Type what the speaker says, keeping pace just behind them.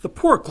The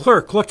poor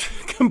clerk looked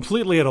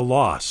completely at a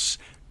loss.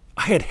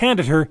 I had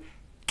handed her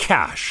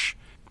cash.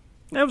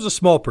 That was a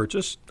small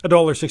purchase,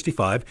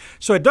 $1.65,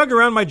 so I dug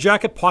around my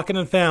jacket pocket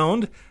and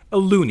found a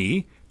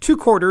loonie, 2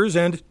 quarters,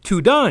 and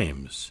 2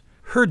 dimes.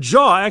 Her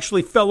jaw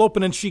actually fell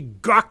open and she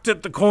gawked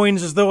at the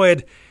coins as though I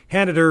had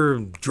handed her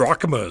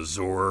drachmas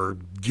or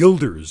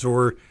guilders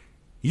or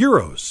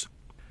euros.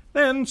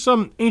 Then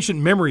some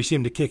ancient memory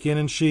seemed to kick in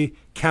and she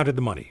counted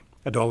the money,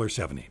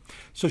 $1.70.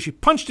 So she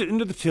punched it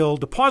into the till,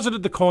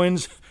 deposited the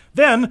coins,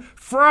 then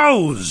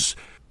froze,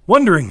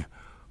 wondering,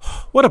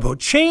 what about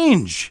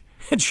change?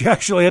 And she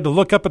actually had to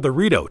look up at the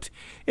readout.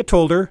 It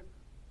told her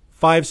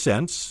 5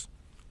 cents.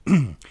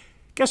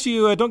 Guess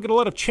you don't get a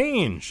lot of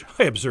change,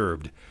 I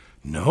observed.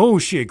 No,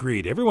 she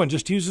agreed. Everyone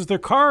just uses their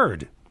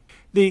card.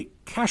 The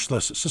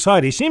cashless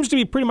society seems to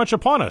be pretty much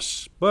upon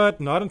us, but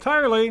not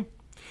entirely.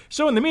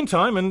 So in the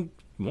meantime, and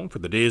for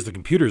the days the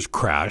computers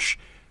crash,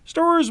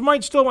 stores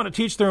might still want to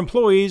teach their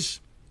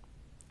employees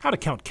how to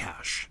count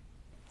cash.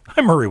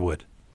 I'm Murray Wood.